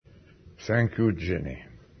Thank you, Jenny.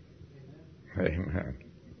 Amen.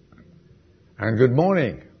 And good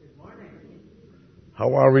morning. Good morning.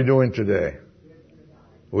 How are we doing today?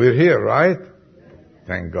 We're here, right?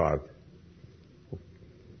 Thank God.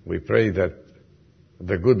 We pray that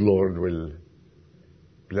the good Lord will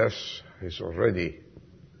bless. He's already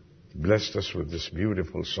blessed us with this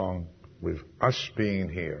beautiful song, with us being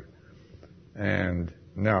here. And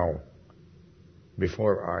now,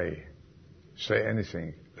 before I say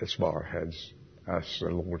anything, let's bow our heads. Ask the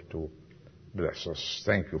Lord to bless us.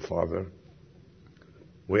 Thank you, Father.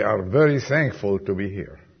 We are very thankful to be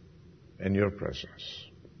here in your presence.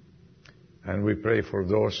 And we pray for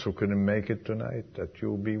those who couldn't make it tonight, that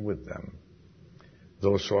you'll be with them.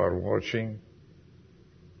 Those who are watching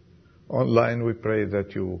online, we pray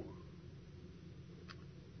that you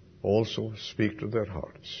also speak to their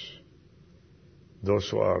hearts. Those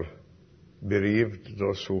who are bereaved,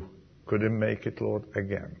 those who couldn't make it, Lord,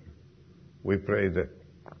 again, we pray that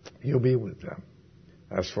you be with them.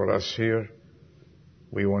 As for us here,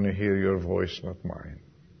 we want to hear your voice, not mine.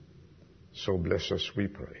 So bless us, we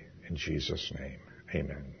pray. In Jesus' name,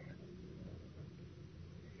 amen.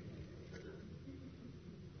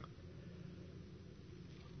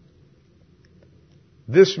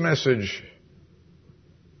 This message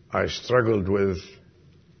I struggled with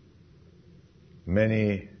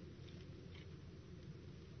many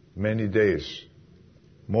days,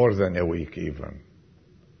 more than a week even.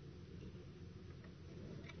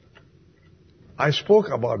 I spoke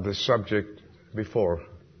about this subject before,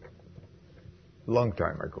 long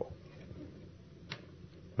time ago.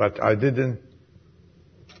 But I didn't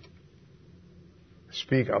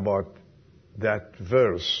speak about that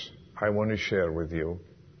verse I want to share with you.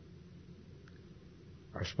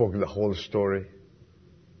 I spoke the whole story,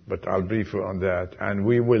 but I'll brief you on that. And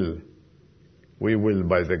we will,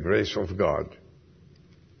 by the grace of God,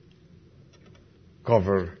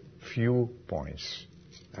 cover few points.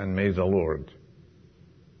 And may the Lord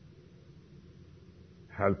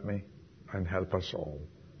help me and help us all,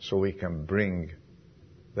 so we can bring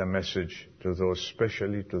the message to those,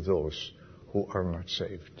 especially to those who are not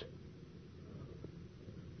saved.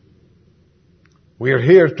 We are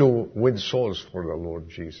here to win souls for the Lord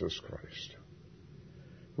Jesus Christ.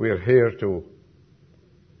 We are here to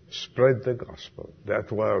spread the gospel.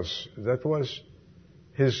 That was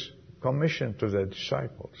his commission to the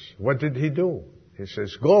disciples. What did he do? He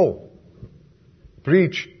says, go,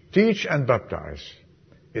 preach, teach, and baptize.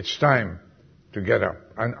 It's time to get up.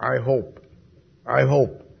 And I hope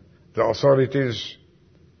the authorities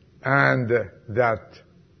and that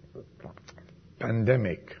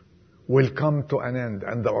pandemic will come to an end,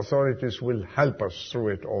 and the authorities will help us through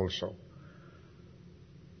it also.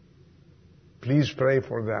 Please pray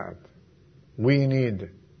for that. We need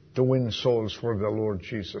to win souls for the Lord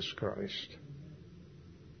Jesus Christ.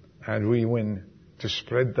 And we win to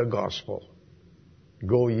spread the gospel.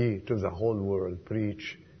 Go ye to the whole world,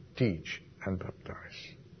 preach, teach, and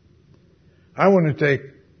baptize. I want to take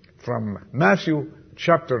from Matthew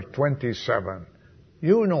chapter 27.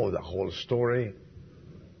 You know the whole story.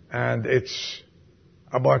 And it's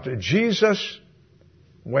about Jesus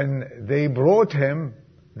when they brought him,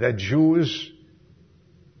 the Jews,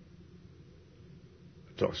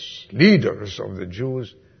 those leaders of the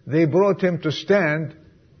Jews, they brought him to stand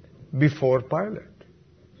before Pilate.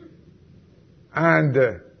 And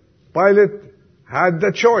Pilate had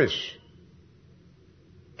the choice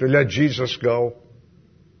to let Jesus go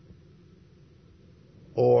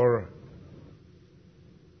or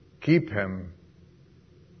keep him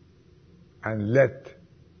and let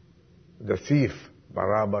the thief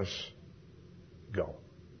Barabbas go.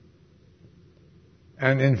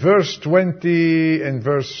 And in verse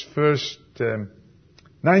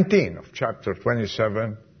 19 of chapter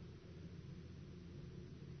 27,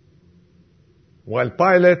 while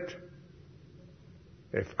Pilate,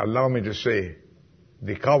 if allow me to say,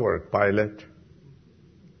 the coward Pilate,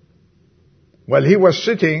 while he was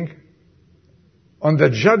sitting on the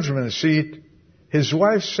judgment seat, his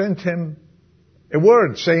wife sent him a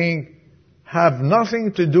word saying, have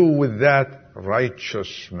nothing to do with that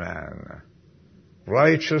righteous man.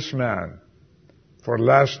 Righteous man. For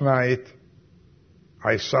last night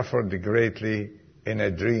I suffered greatly in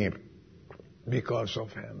a dream because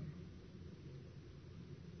of him.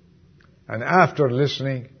 And after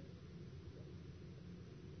listening,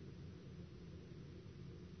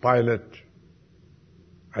 Pilate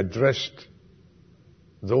addressed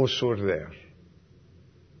those who were there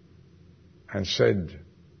and said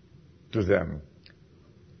to them,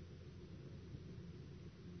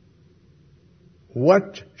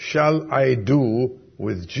 what shall I do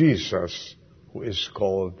with Jesus who is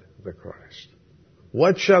called the Christ.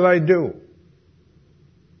 What shall I do?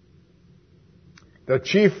 The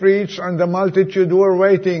chief priests and the multitude were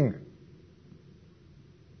waiting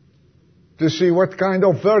to see what kind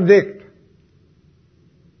of verdict.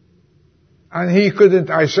 And he couldn't.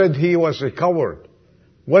 I said he was a coward.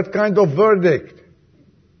 What kind of verdict?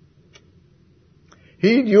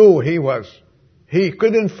 He knew he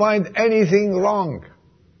couldn't find anything wrong.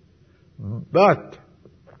 But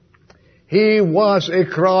he was a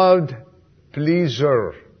crowd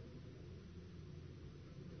pleaser.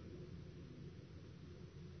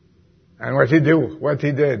 And what he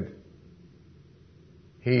did,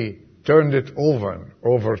 he turned it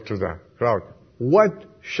over to the crowd. What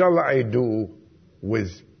shall I do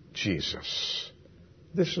with Jesus?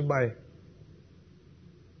 This is my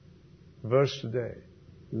verse today.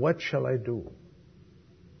 What shall I do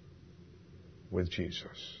with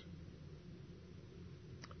Jesus?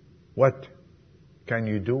 What can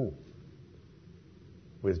you do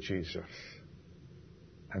with Jesus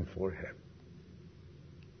and for Him?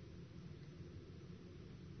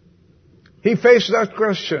 He faced that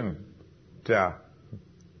question to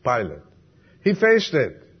Pilate. He faced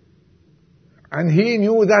it. And he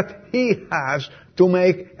knew that he has to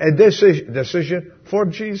make a decision for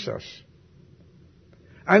Jesus.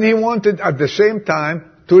 And he wanted at the same time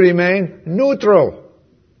to remain neutral.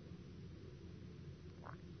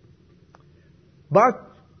 But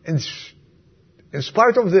in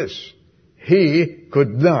spite of this, he could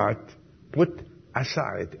not put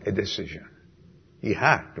aside a decision. He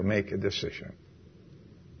had to make a decision.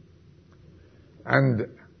 And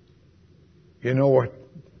you know what?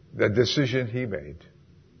 The decision he made,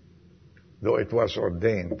 though it was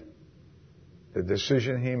ordained, the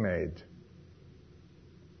decision he made,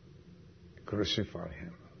 crucify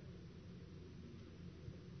him.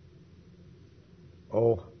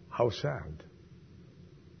 Oh, how sad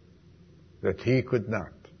that he could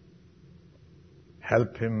not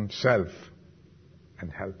help himself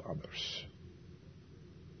and help others.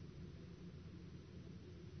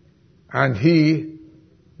 And he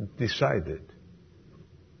decided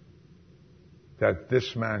that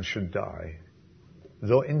this man should die,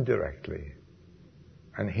 though indirectly.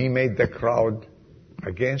 And he made the crowd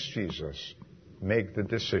against Jesus make the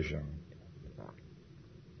decision.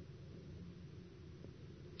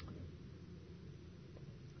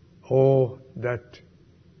 Oh, that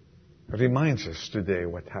reminds us today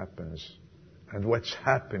what happens and what's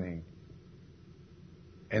happening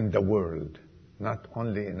in the world, not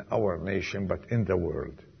only in our nation, but in the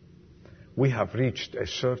world. We have reached a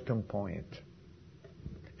certain point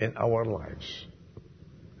in our lives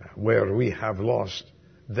where we have lost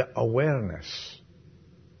the awareness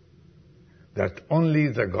that only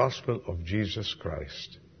the gospel of Jesus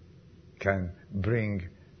Christ can bring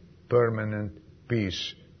permanent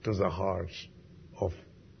peace to the hearts of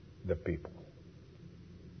the people.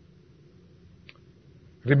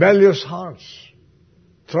 Rebellious hearts,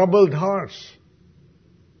 troubled hearts,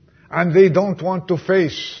 and they don't want to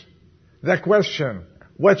face the question,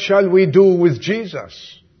 what shall we do with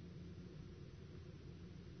Jesus?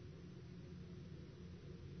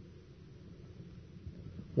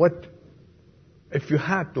 What if you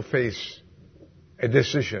had to face a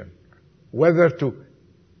decision whether to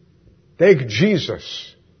take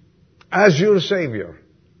Jesus as your Savior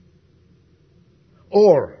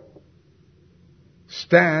or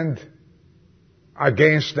stand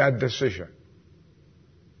against that decision?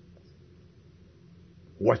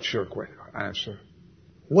 What's your answer?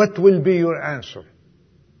 What will be your answer?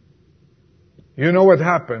 You know what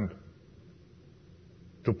happened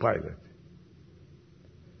to Pilate?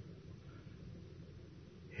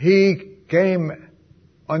 He came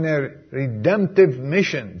on a redemptive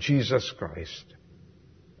mission, Jesus Christ.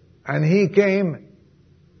 And He came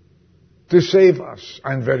to save us.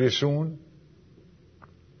 And very soon,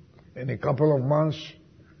 in a couple of months,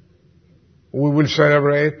 we will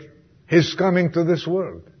celebrate His coming to this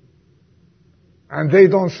world. And they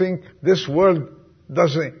don't think, this world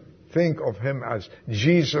doesn't think of Him as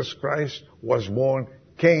Jesus Christ was born,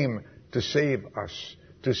 came to save us,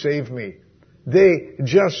 to save me. They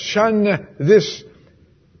just shun this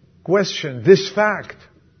question, this fact.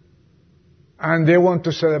 And they want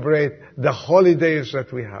to celebrate the holidays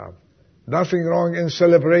that we have. Nothing wrong in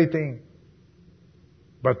celebrating.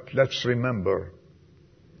 But let's remember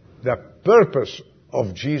the purpose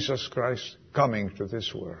of Jesus Christ coming to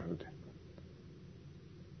this world.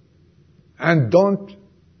 And don't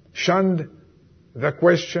shun the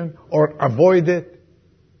question or avoid it.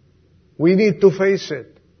 We need to face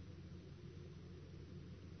it.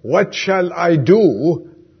 What shall I do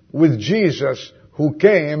with Jesus who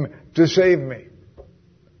came to save me?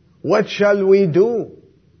 What shall we do?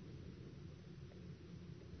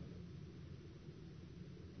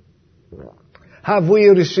 Have we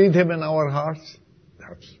received Him in our hearts?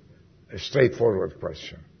 That's a straightforward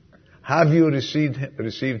question. Have you received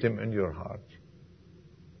Him in your heart?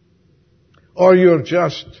 Or you're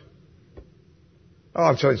just,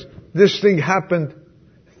 so this thing happened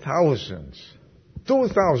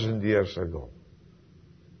 2,000 years ago.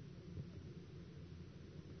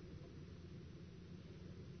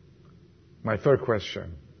 My third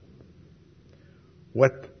question,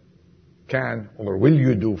 what can or will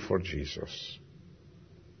you do for Jesus?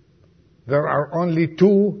 There are only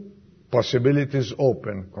two possibilities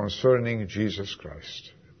open concerning Jesus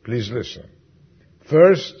Christ. Please listen.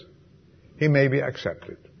 First, He may be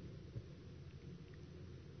accepted.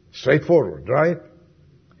 Straightforward, right?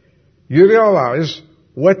 You realize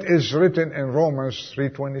what is written in Romans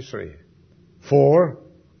 3:23. For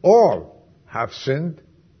all have sinned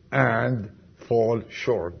and fall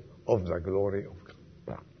short of the glory of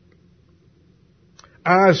God.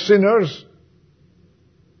 As sinners,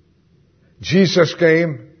 Jesus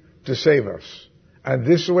came to save us. And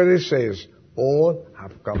this is what it says, all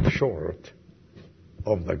have come short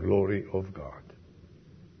of the glory of God.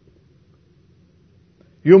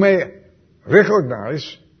 You may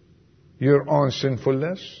recognize your own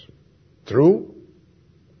sinfulness, true,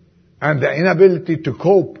 and the inability to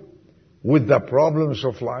cope with the problems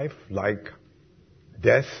of life, like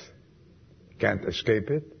death, can't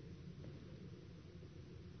escape it.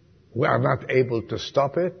 We are not able to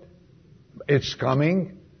stop it. It's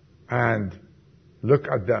coming, and look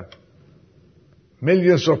at the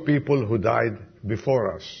millions of people who died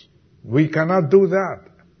before us. We cannot do that.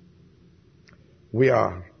 We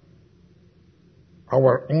are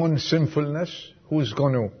our own sinfulness. Who's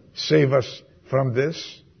going to save us from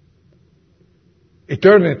this?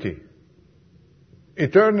 Eternity.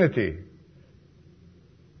 Eternity.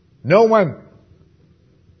 No one,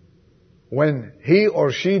 when he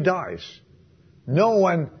or she dies, no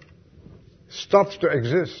one stops to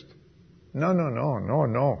exist.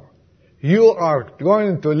 No. You are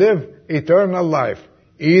going to live eternal life,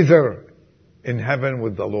 either in heaven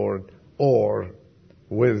with the Lord or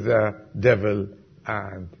with the devil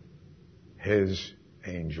and his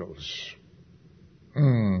angels.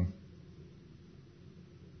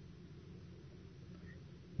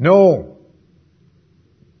 No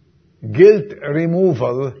guilt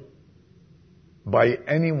removal by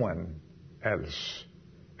anyone else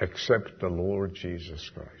except the Lord Jesus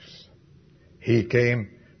Christ. He came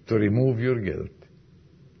to remove your guilt,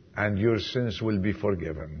 and your sins will be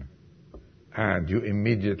forgiven, and you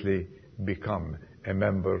immediately become a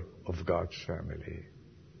member of God's family.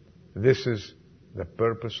 This is the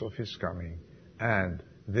purpose of His coming. And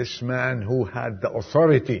this man who had the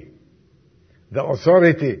authority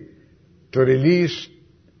to release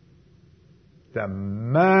the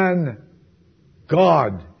man,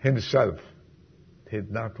 God Himself,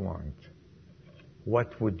 did not want.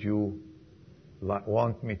 What would you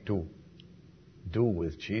want me to do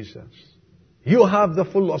with Jesus? You have the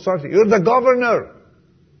full authority. You're the governor.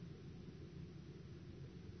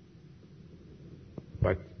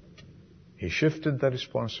 But He shifted the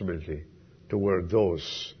responsibility toward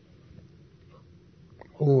those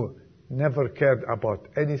who never cared about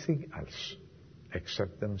anything else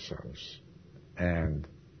except themselves, and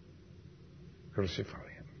crucify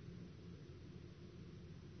Him.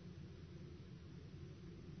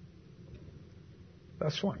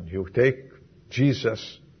 That's one. You take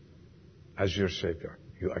Jesus as your Savior.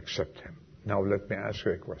 You accept Him. Now let me ask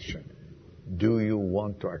you a question. Do you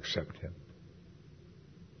want to accept Him?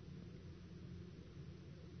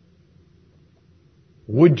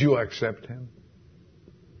 Would you accept Him?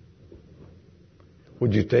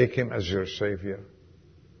 Would you take Him as your Savior?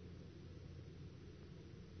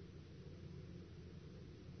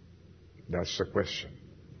 That's the question.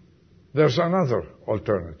 There's another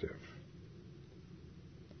alternative.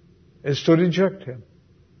 It's to reject Him.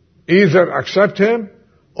 Either accept Him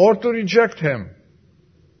or to reject Him.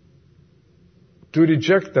 To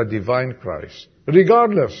reject the divine Christ,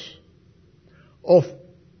 regardless of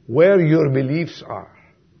where your beliefs are.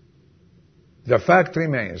 The fact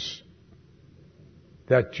remains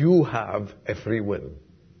that you have a free will.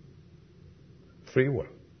 Free will.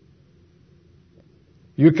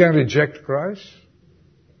 You can reject Christ,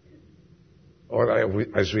 or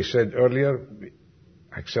as we said earlier,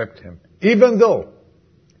 accept Him. Even though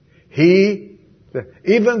He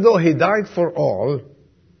died for all,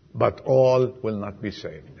 but all will not be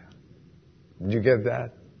saved. Did you get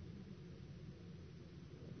that?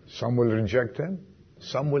 Some will reject Him,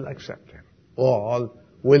 some will accept Him. All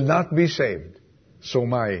will not be saved, So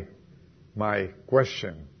my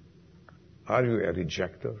question, are you a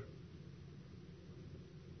rejecter?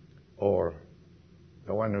 Or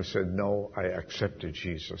the one who said, no, I accepted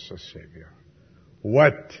Jesus as Savior?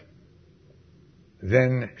 What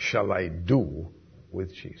then shall I do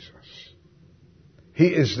with Jesus? He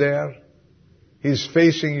is there. He's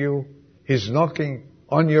facing you. He's knocking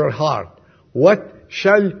on your heart. What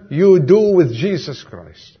shall you do with Jesus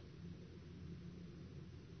Christ?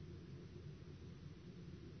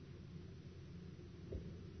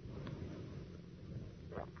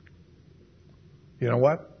 You know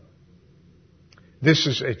what? This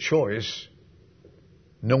is a choice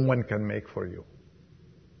no one can make for you.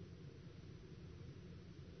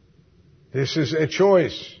 This is a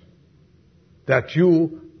choice that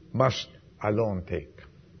you must alone take.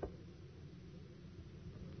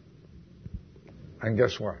 And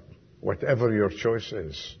guess what? Whatever your choice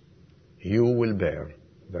is, you will bear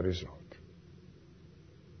the result.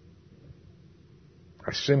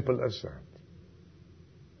 As simple as that.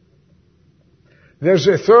 There's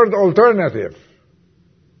a third alternative.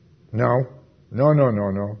 No.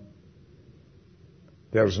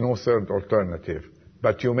 There's no third alternative.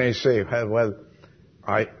 But you may say, well,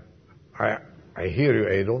 I hear you,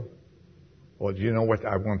 Adel. Well, you know what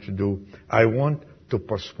I want to do? I want to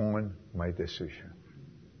postpone my decision.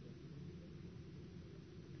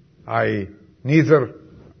 Neither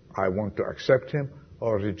I want to accept him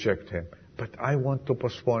or reject him, but I want to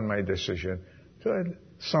postpone my decision to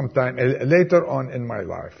sometime later on in my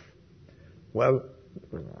life. Well,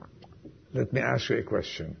 let me ask you a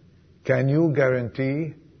question. Can you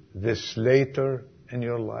guarantee this later in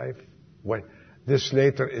your life? What? This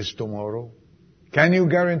later is tomorrow? Can you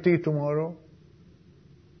guarantee tomorrow?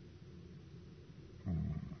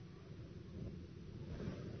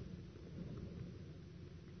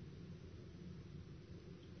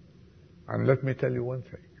 And let me tell you one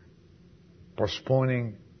thing.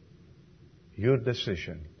 Postponing your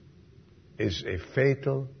decision is a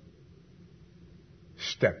fatal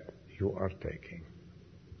step you are taking.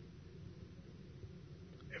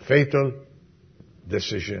 A fatal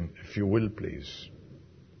decision, if you will, please.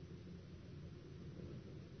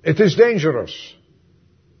 It is dangerous.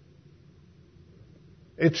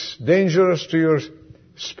 It's dangerous to your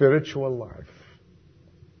spiritual life.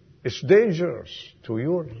 It's dangerous to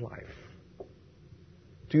your life,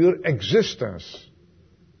 to your existence,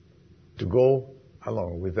 to go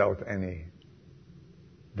along without any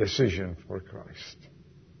decision for Christ.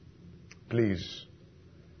 Please,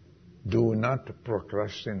 do not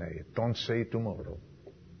procrastinate. Don't say tomorrow.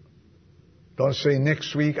 Don't say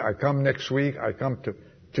next week, I come next week, I come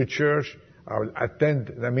to church, I'll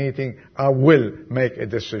attend the meeting, I will make a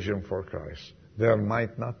decision for Christ. There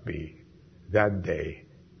might not be that day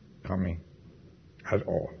coming at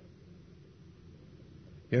all.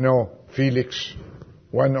 You know, Felix,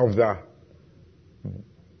 one of the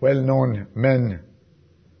well-known men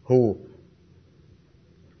who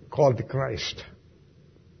called Christ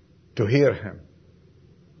to hear him,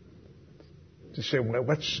 to say, well,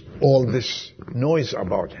 what's all this noise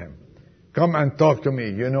about him? Come and talk to me.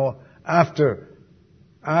 You know, after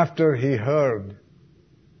he heard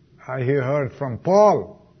from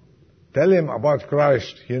Paul, tell him about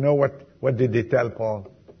Christ. You know what did he tell Paul?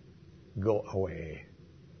 Go away.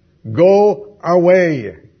 Go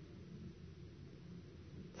away.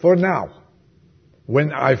 For now.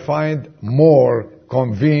 When I find more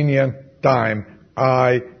convenient time,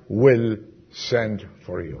 I will send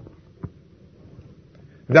for you.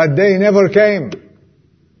 That day never came.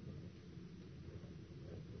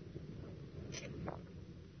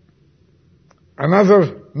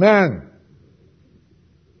 Another man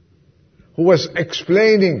who was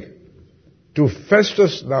explaining to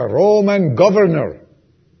Festus, the Roman governor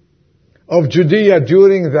of Judea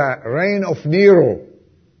during the reign of Nero,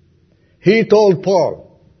 he told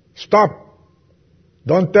Paul, stop.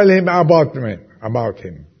 Don't tell him about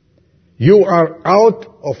him. You are out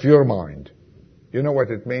of your mind. You know what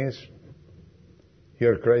it means?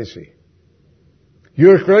 You're crazy.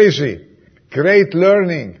 You're crazy. Great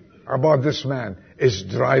learning about this man is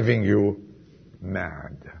driving you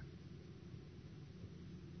mad.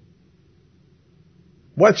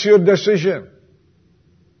 What's your decision?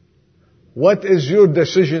 What is your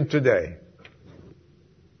decision today?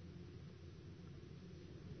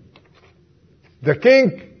 The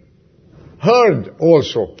king heard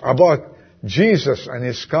also about Jesus and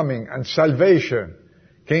his coming and salvation.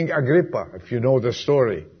 King Agrippa, if you know the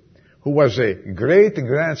story, who was a great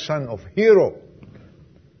grandson of Herod.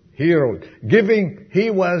 He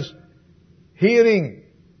was hearing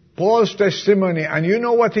Paul's testimony, and you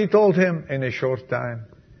know what he told him in a short time?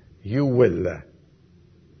 You will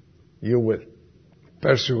You will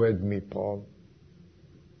persuade me, Paul.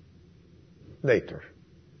 Later.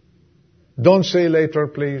 Don't say later,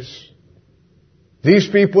 please. These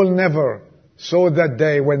people never saw that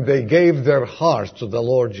day when they gave their hearts to the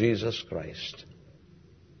Lord Jesus Christ.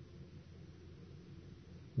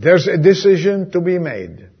 There's a decision to be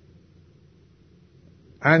made.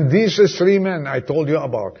 And these 3 men I told you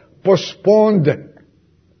about postponed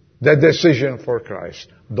the decision for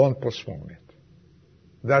Christ. Don't postpone it.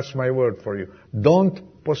 That's my word for you.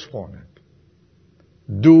 Don't postpone it.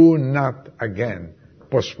 Do not again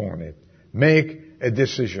postpone it. Make a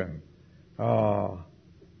decision.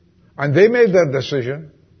 And they made their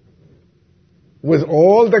decision with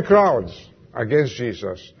all the crowds against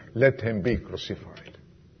Jesus. Let him be crucified.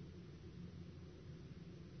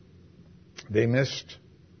 They missed.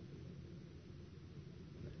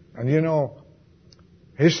 And you know,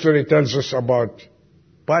 history tells us about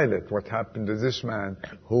Pilate, what happened to this man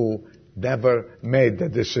who never made the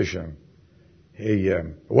decision. He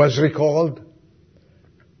was recalled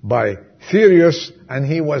by Furius, and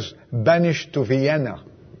he was banished to Vienna,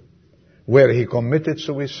 where he committed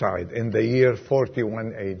suicide in the year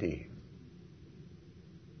 41 AD.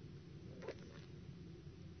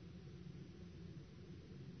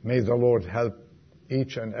 May the Lord help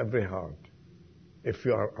each and every heart. If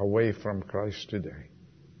you are away from Christ today,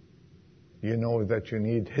 you know that you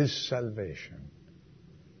need His salvation.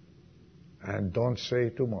 And don't say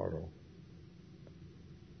tomorrow.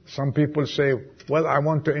 Some people say, well, I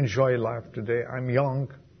want to enjoy life today. I'm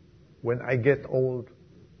young. When I get old,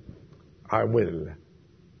 I will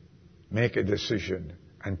make a decision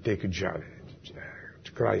and take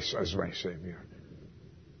Christ as my Savior.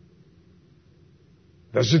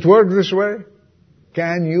 Does it work this way?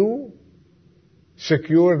 Can you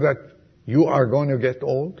secure that you are going to get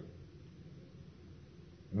old?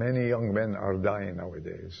 Many young men are dying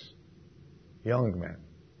nowadays. Young men,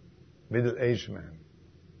 middle-aged men.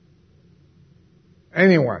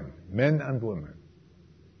 Anyone, men and women.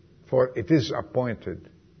 For it is appointed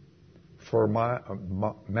for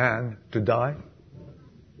man to die.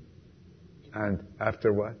 And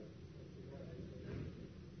after what?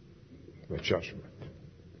 The judgment.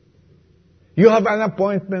 You have an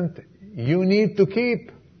appointment you need to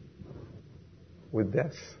keep with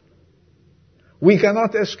death. We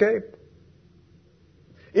cannot escape.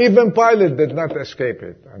 Even Pilate did not escape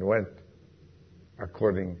it and went,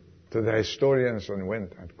 according to the historians, and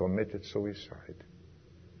went and committed suicide.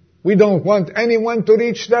 We don't want anyone to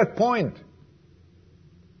reach that point.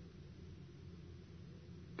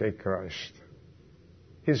 Take Christ.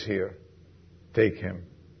 He's here. Take Him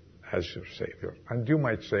as your Savior. And you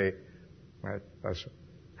might say, right,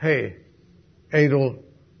 hey, Adel,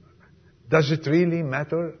 does it really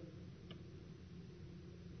matter?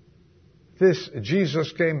 This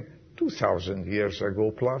Jesus came 2,000 years ago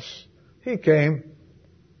plus. He came,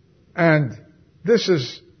 and this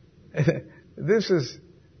is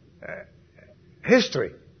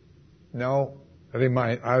history. No, I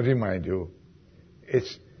remind you,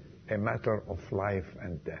 it's a matter of life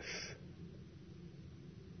and death.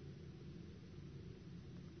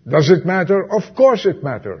 Does it matter? Of course it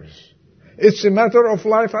matters. It's a matter of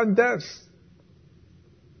life and death.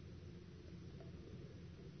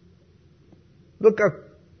 Look at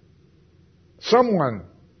someone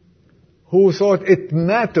who thought it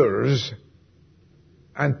matters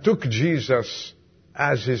and took Jesus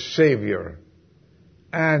as his Savior.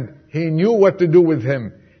 And he knew what to do with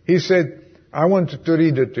Him. He said, I wanted to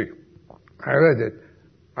read it to you. I read it.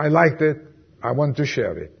 I liked it. I want to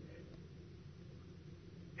share it.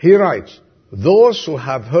 He writes, those who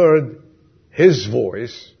have heard His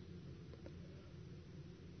voice,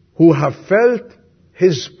 who have felt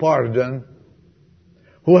His pardon,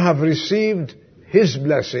 who have received His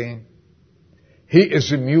blessing, He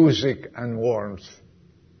is music and warmth,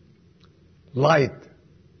 light,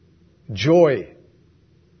 joy,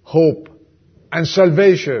 hope, and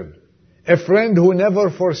salvation, a friend who never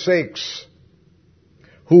forsakes,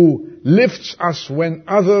 who lifts us when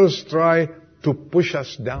others try to push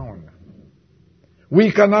us down.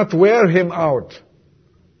 We cannot wear Him out.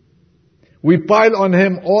 We pile on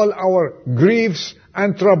Him all our griefs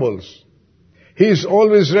and troubles. He is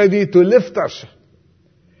always ready to lift us.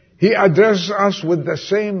 He addresses us with the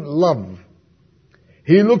same love.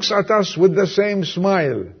 He looks at us with the same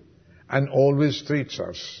smile and always treats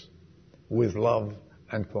us with love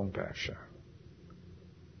and compassion.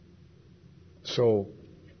 So,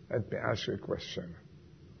 let me ask you a question.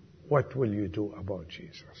 What will you do about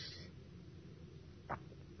Jesus?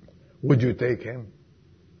 Would you take Him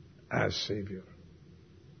as Savior?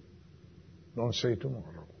 Don't say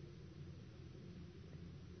tomorrow.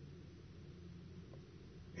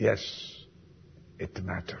 Yes, it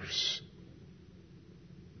matters.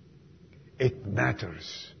 It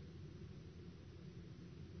matters.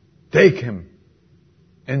 Take Him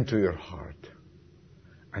into your heart,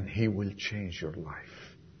 and He will change your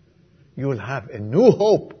life. You will have a new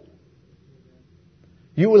hope.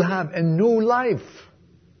 You will have a new life.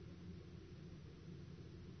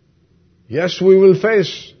 Yes, we will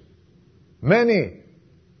face many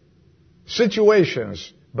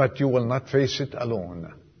situations, but you will not face it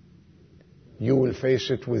alone. You will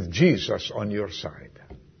face it with Jesus on your side.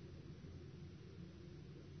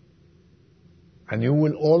 And you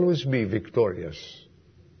will always be victorious.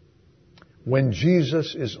 When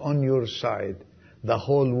Jesus is on your side, the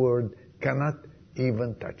whole world cannot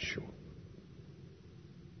even touch you.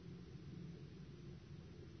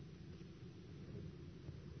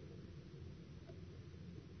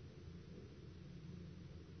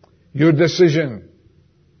 Your decision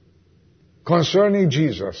concerning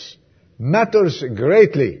Jesus matters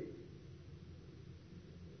greatly,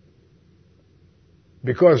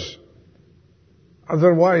 because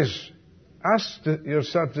otherwise, ask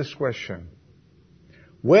yourself this question: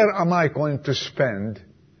 where am I going to spend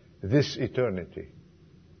this eternity?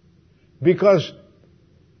 Because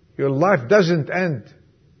your life doesn't end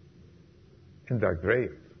in the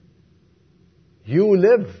grave. You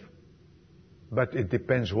live, but it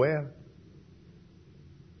depends where.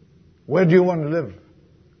 Where do you want to live?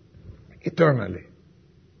 Eternally.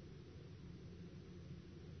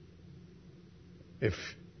 If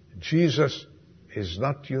Jesus is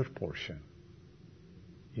not your portion,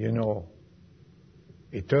 you know,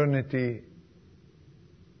 eternity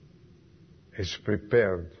is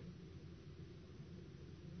prepared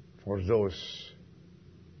for those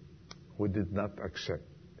who did not accept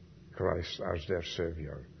Christ as their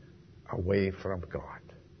Savior, away from God.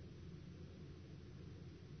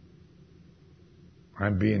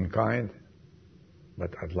 I'm being kind,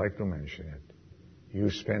 but I'd like to mention it. You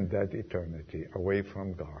spend that eternity away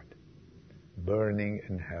from God, burning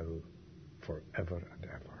in hell forever and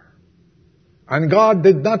ever. And God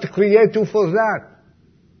did not create you for that.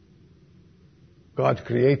 God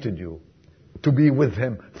created you to be with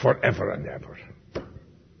Him forever and ever.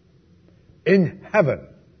 In heaven.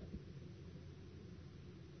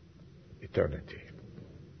 Eternity.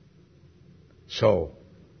 So,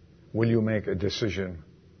 will you make a decision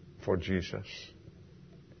for Jesus?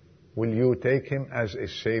 Will you take Him as a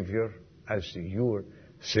Savior, as your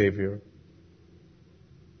Savior?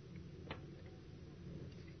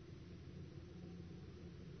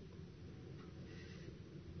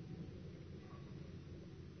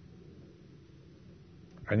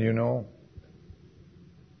 And you know,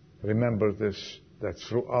 remember this, that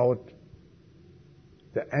throughout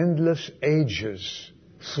the endless ages,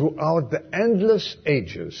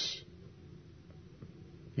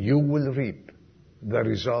 you will reap the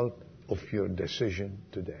result of your decision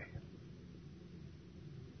today.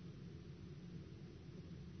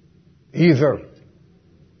 Either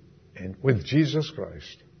with Jesus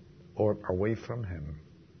Christ or away from Him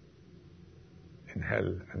in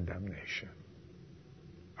hell and damnation.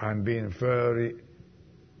 I'm being very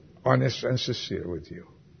honest and sincere with you.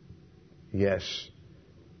 Yes.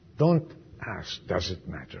 Don't ask, does it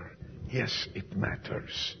matter? Yes, it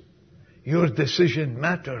matters. Your decision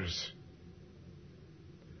matters.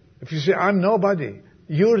 If you say, I'm nobody,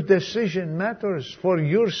 your decision matters for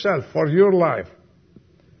yourself, for your life.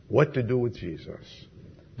 What to do with Jesus.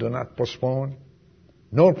 Do not postpone,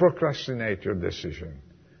 nor procrastinate your decision.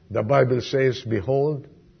 The Bible says, behold,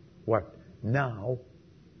 what? Now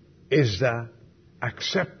is the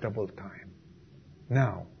acceptable time.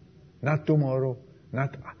 Now. Not tomorrow,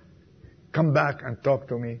 not come back and talk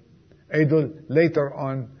to me. Adol, later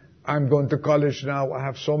on, I'm going to college now, I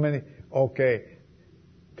have so many. Okay,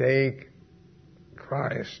 take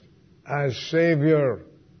Christ as Savior,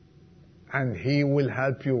 and He will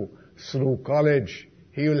help you through college.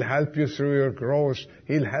 He will help you through your growth.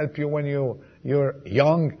 He'll help you when you're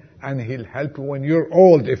young, and He'll help you when you're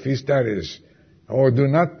old, if He tarries. Oh, do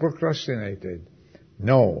not procrastinate it.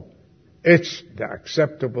 No, it's the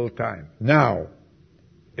acceptable time. Now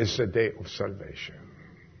is the day of salvation.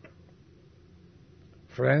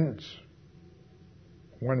 Friends,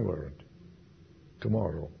 one word.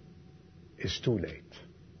 Tomorrow is too late.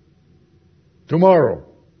 Tomorrow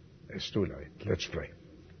is too late. Let's pray.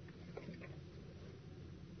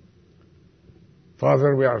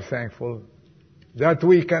 Father, we are thankful that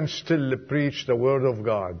we can still preach the Word of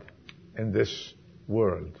God in this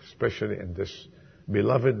world, especially in this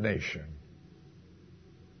beloved nation.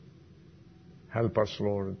 Help us,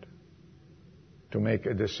 Lord, to make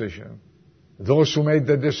a decision. Those who made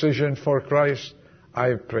the decision for Christ,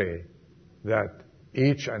 I pray that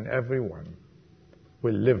each and every one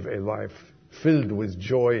will live a life filled with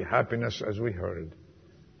joy, happiness, as we heard,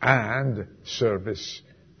 and service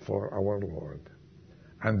for our Lord.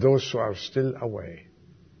 And those who are still away,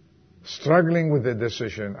 struggling with the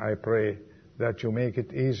decision, I pray that you make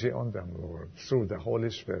it easy on them, Lord, through the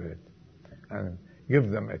Holy Spirit, and give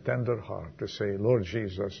them a tender heart to say, Lord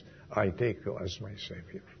Jesus, I take you as my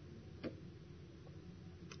Savior.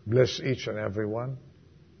 Bless each and every one.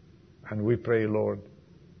 And we pray, Lord,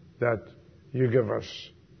 that you give us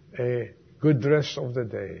a good rest of the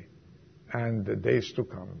day and the days to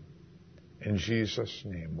come. In Jesus'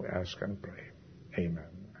 name we ask and pray.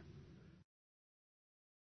 Amen.